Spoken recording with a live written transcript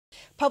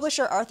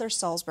Publisher Arthur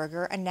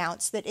Sulzberger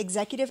announced that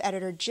executive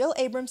editor Jill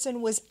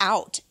Abramson was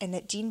out and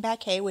that Dean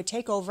Baquet would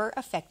take over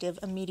effective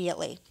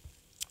immediately.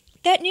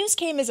 That news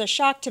came as a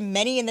shock to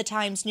many in the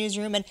Times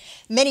newsroom and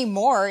many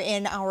more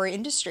in our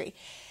industry.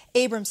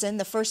 Abramson,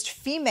 the first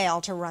female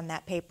to run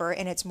that paper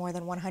in its more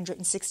than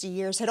 160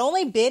 years, had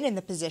only been in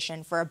the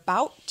position for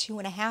about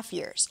 2.5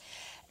 years.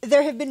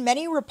 There have been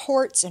many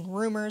reports and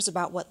rumors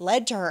about what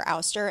led to her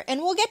ouster, and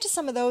we'll get to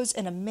some of those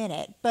in a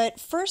minute. But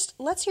first,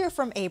 let's hear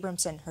from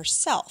Abramson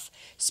herself,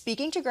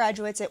 speaking to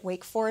graduates at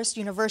Wake Forest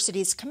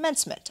University's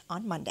commencement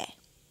on Monday.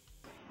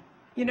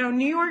 You know,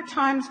 New York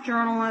Times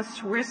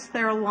journalists risk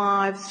their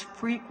lives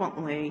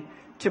frequently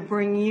to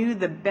bring you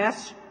the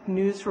best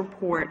news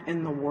report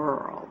in the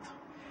world.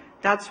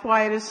 That's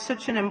why it is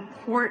such an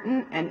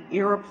important and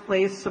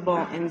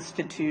irreplaceable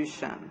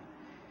institution.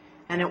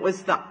 And it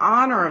was the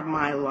honor of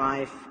my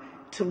life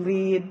to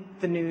lead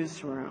the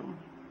newsroom.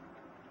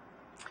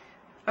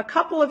 A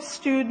couple of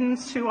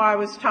students who I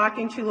was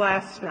talking to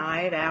last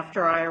night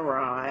after I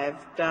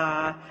arrived,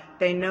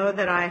 they know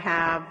that I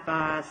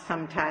have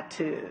some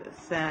tattoos.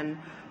 And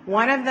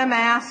one of them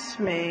asked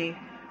me,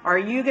 "Are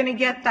you going to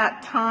get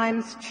that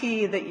Times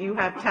T that you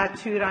have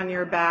tattooed on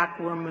your back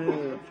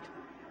removed?"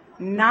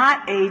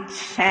 Not a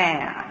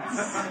chance.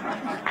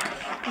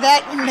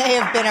 That may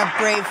have been a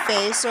brave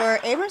face, or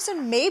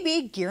Abramson may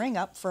be gearing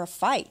up for a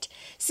fight.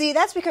 See,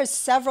 that's because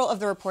several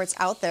of the reports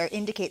out there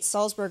indicate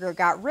Sulzberger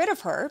got rid of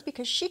her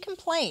because she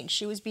complained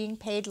she was being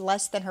paid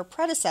less than her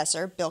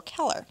predecessor, Bill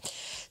Keller.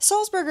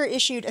 Sulzberger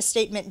issued a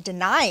statement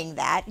denying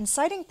that and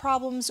citing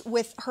problems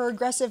with her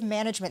aggressive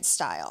management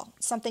style,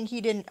 something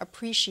he didn't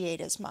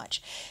appreciate as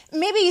much.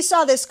 Maybe you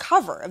saw this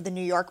cover of the New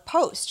York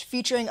Post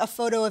featuring a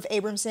photo of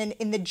Abramson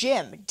in the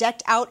gym, decked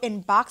out in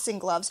boxing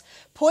gloves,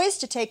 poised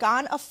to take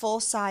on a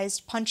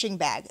full-sized punching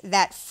bag.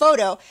 That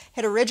photo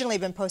had originally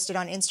been posted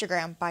on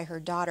Instagram by her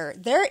daughter.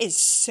 There is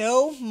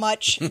so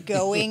much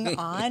going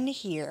on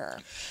here.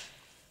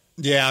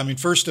 Yeah, I mean,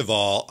 first of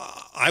all,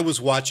 I was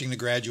watching the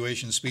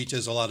graduation speech,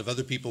 as a lot of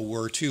other people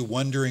were too,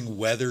 wondering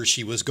whether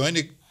she was going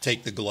to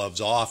take the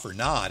gloves off or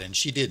not, and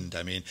she didn't.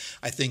 I mean,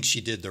 I think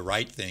she did the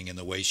right thing in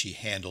the way she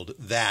handled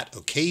that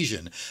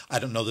occasion. I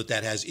don't know that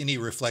that has any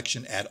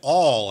reflection at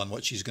all on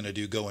what she's going to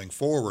do going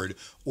forward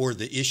or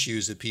the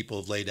issues that people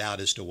have laid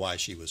out as to why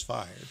she was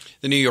fired.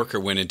 The New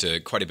Yorker went into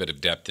quite a bit of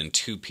depth in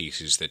two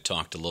pieces that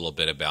talked a little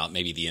bit about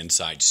maybe the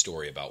inside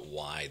story about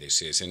why this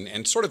is,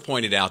 and sort of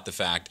pointed out the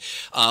fact,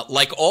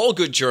 like all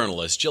good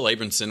journalists, Jill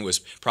Abramson was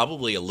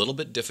probably a little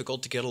bit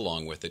difficult to get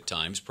along with at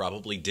times,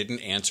 probably didn't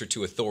answer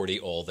to authority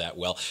all that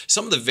well.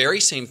 Some of the very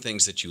same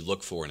things that you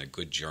look for in a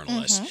good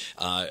journalist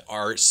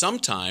are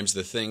sometimes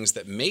the things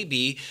that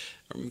maybe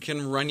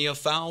can run you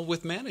afoul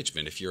with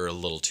management if you're a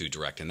little too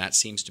direct, and that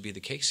seems to be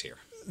the case here.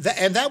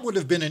 And that would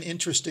have been an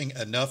interesting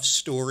enough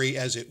story,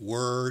 as it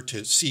were,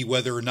 to see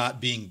whether or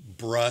not being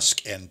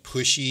brusque and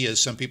pushy,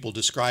 as some people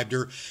described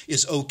her,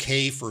 is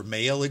okay for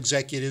male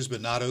executives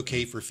but not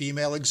okay for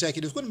female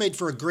executives. Would have made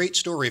for a great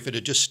story if it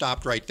had just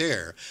stopped right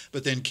there.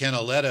 But then Ken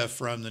Aletta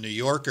from The New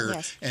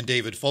Yorker and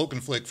David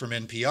Folkenflik from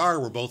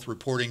NPR were both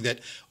reporting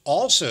that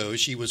also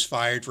she was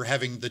fired for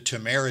having the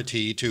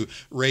temerity to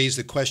raise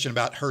the question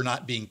about her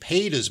not being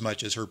paid as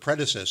much as her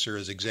predecessor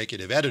as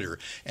executive editor.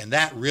 And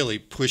that really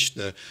pushed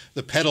the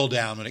pedal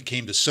down when it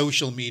came to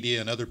social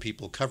media and other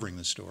people covering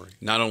the story.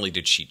 Not only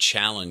did she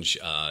challenge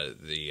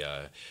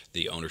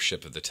the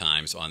ownership of the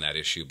Times on that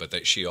issue, but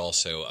that she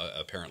also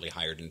apparently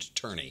hired an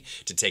attorney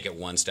to take it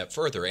one step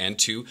further and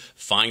to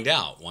find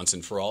out once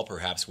and for all,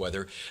 perhaps,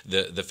 whether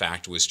the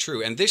fact was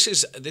true. And this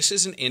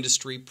is an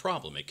industry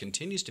problem. It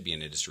continues to be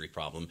an industry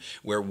problem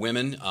where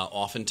women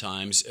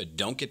oftentimes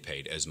don't get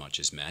paid as much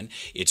as men.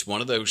 It's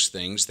one of those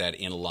things that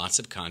in lots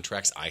of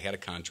contracts, I had a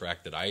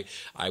contract that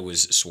I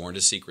was sworn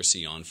to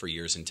secrecy on for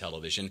years in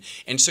television,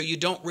 and so you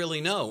don't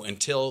really know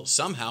until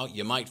somehow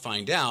you might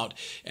find out,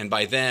 and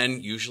by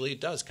then usually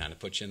it does kind of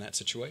put you in that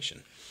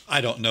situation.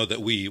 I don't know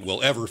that we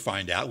will ever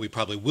find out. We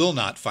probably will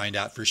not find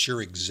out for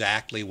sure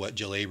exactly what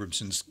Jill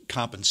Abramson's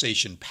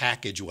compensation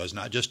package was,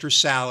 not just her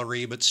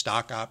salary, but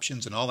stock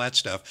options and all that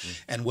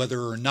stuff, and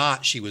whether or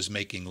not she was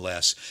making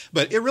less.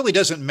 But it really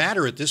doesn't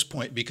matter at this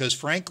point because,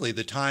 frankly,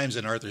 the Times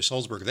and Arthur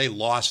Sulzberger, they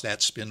lost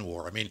that spin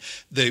war. I mean,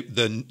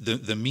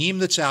 the meme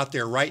that's out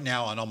there right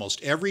now on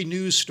almost every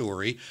news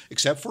story,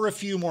 except for a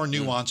few more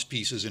nuanced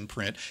pieces in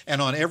print,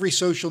 and on every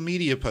social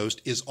media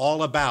post is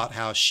all about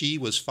how she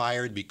was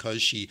fired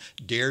because she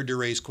dared to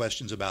raise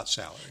questions about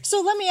salary. So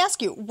let me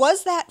ask you,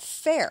 was that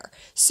fair?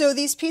 So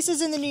these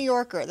pieces in the New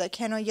Yorker, the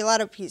Ken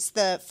Olata piece,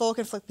 the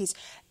Folkenflik piece,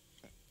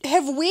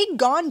 have we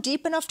gone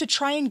deep enough to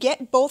try and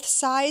get both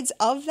sides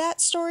of that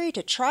story,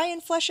 to try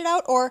and flesh it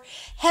out? Or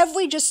have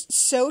we just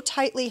so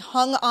tightly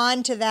hung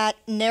on to that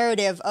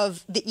narrative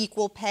of the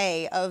equal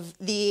pay, of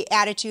the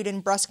attitude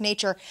and brusque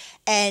nature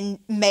and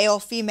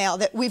male-female,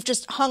 that we've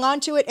just hung on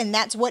to it and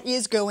that's what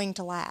is going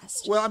to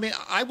last? Well, I mean,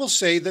 I will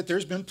say that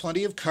there's been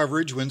plenty of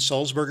coverage when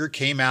Sulzberger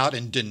came out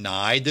and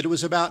denied that it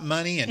was about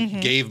money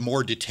and gave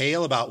more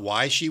detail about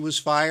why she was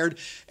fired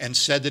and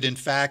said that, in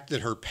fact, that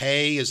her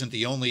pay isn't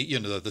the only,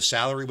 the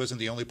salary salary wasn't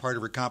the only part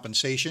of her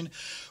compensation.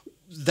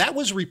 That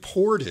was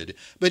reported,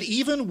 but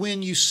even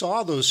when you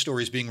saw those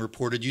stories being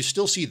reported, you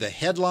still see the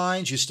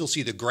headlines, you still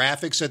see the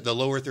graphics at the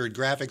lower third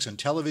graphics and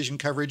television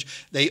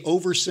coverage. They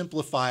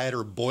oversimplify it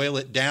or boil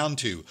it down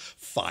to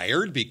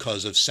fired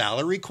because of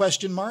salary ?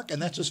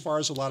 And that's as far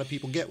as a lot of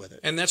people get with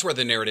it. And that's where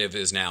the narrative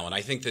is now, and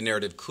I think the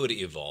narrative could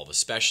evolve,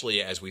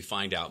 especially as we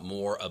find out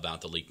more about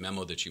the leaked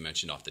memo that you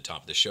mentioned off the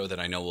top of the show that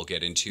I know we'll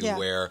get into,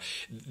 where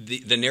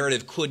the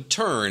narrative could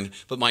turn,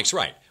 but Mike's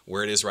right.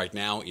 Where it is right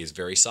now is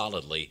very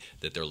solidly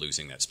that they're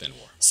losing that spin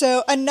war.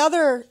 So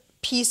another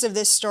piece of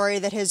this story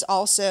that has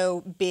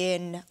also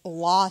been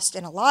lost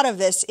in a lot of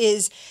this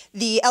is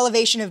the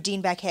elevation of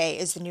Dean Baquet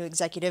as the new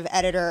executive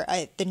editor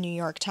at the New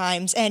York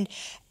Times. And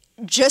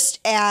just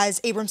as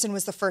Abramson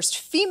was the first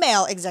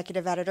female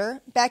executive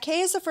editor,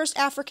 Baquet is the first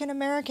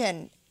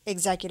African-American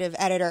executive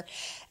editor.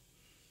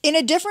 In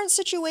a different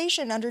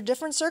situation, under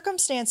different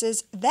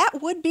circumstances,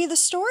 that would be the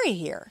story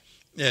here.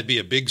 It'd be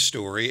a big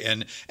story,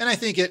 and I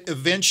think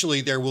eventually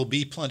there will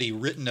be plenty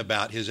written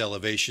about his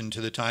elevation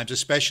to the Times,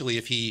 especially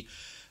if he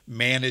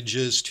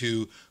manages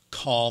to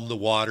calm the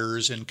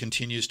waters and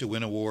continues to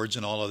win awards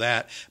and all of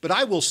that. But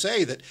I will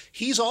say that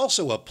he's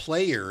also a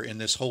player in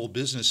this whole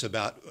business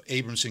about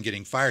Abramson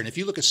getting fired. And if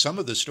you look at some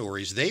of the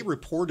stories, they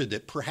reported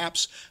that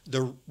perhaps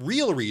the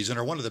real reason,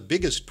 or one of the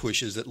biggest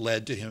pushes that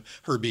led to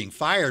her being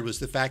fired, was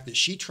the fact that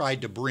she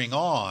tried to bring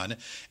on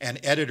an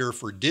editor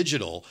for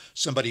digital,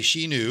 somebody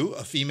she knew,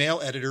 a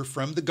female editor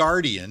from The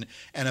Guardian,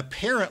 and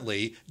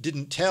apparently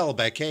didn't tell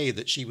Baquet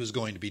that she was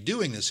going to be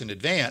doing this in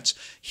advance.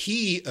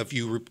 He, if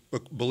you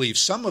believe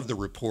some of the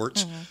reports,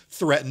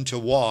 threatened to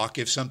walk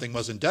if something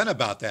wasn't done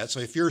about that. So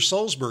if you're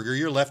Sulzberger,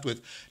 you're left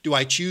with, do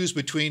I choose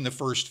between the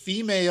first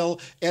female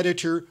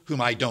editor, whom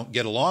I don't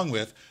get along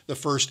with, the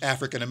first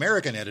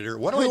African-American editor?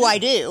 What do I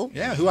do?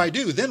 Yeah, who I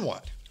do. Then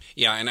what?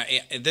 Yeah,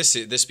 and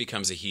this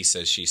becomes a he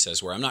says, she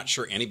says, where I'm not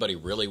sure anybody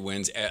really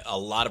wins. A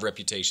lot of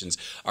reputations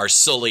are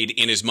sullied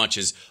in as much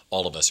as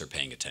all of us are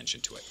paying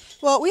attention to it.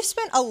 Well, we've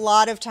spent a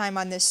lot of time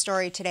on this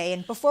story today,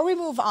 and before we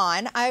move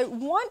on, I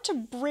want to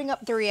bring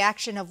up the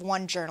reaction of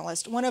one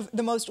journalist, one of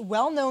the most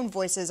well-known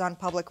voices on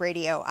public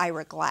radio,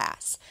 Ira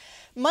Glass.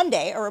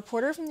 Monday, a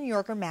reporter from New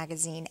Yorker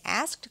magazine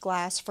asked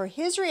Glass for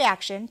his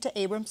reaction to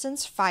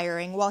Abramson's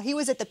firing while he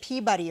was at the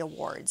Peabody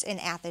Awards in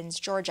Athens,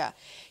 Georgia.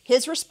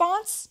 His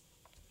response?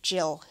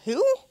 Jill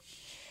who?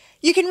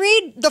 You can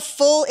read the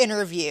full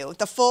interview,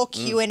 the full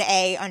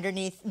Q&A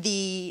underneath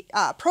the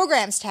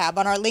programs tab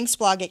on our links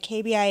blog at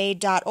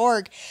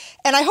KBIA.org.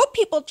 And I hope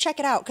people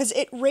check it out because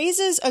it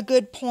raises a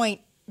good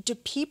point. Do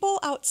people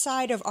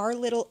outside of our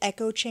little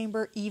echo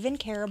chamber even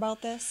care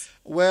about this?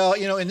 Well,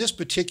 in this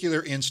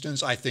particular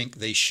instance, I think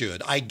they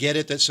should. I get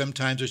it that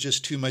sometimes there's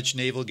just too much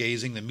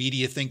navel-gazing. The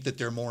media think that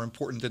they're more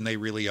important than they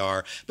really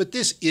are. But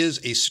this is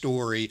a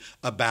story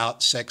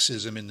about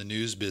sexism in the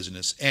news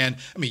business. And,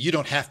 you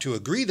don't have to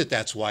agree that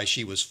that's why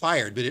she was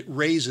fired, but it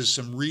raises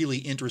some really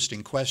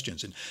interesting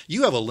questions. And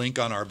you have a link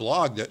on our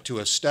blog to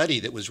a study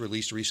that was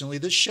released recently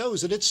that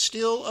shows that it's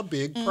still a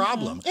big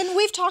problem. And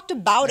we've talked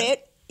about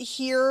it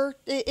here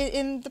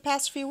in the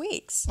past few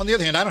weeks. On the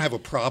other hand, I don't have a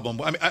problem.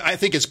 I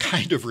think it's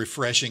kind of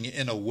refreshing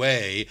in a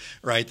way,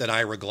 right, that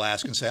Ira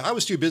Glass can say, I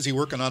was too busy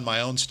working on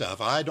my own stuff.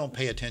 I don't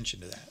pay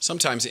attention to that.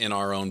 Sometimes in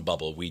our own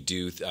bubble, we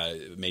do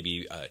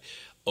maybe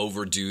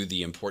overdo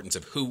the importance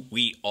of who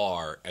we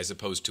are as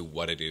opposed to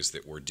what it is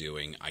that we're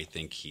doing. I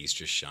think he's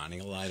just shining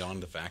a light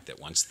on the fact that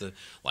once the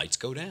lights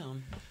go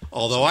down.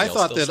 Although I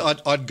thought that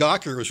on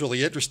Gawker was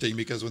really interesting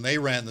because when they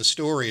ran the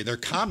story, their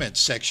comments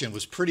section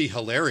was pretty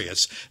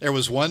hilarious. There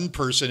was one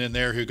person in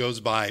there who goes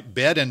by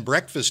Bed and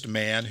Breakfast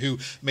Man who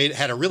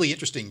had a really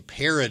interesting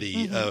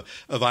parody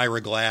of Ira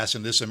Glass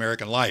in This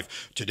American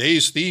Life.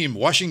 Today's theme,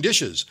 washing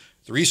dishes.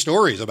 3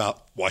 stories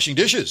about washing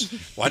dishes.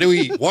 Why do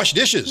we wash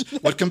dishes?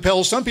 What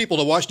compels some people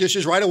to wash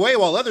dishes right away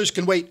while others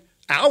can wait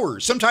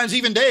hours, sometimes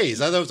even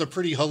days? I thought it was a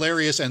pretty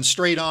hilarious and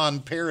straight-on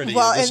parody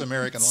of This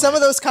American Life. Some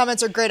of those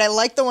comments are great. I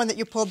like the one that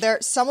you pulled there.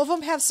 Some of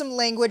them have some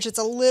language that's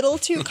a little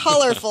too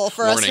colorful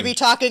for us to be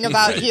talking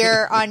about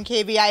here on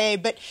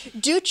KBIA, but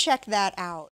do check that out.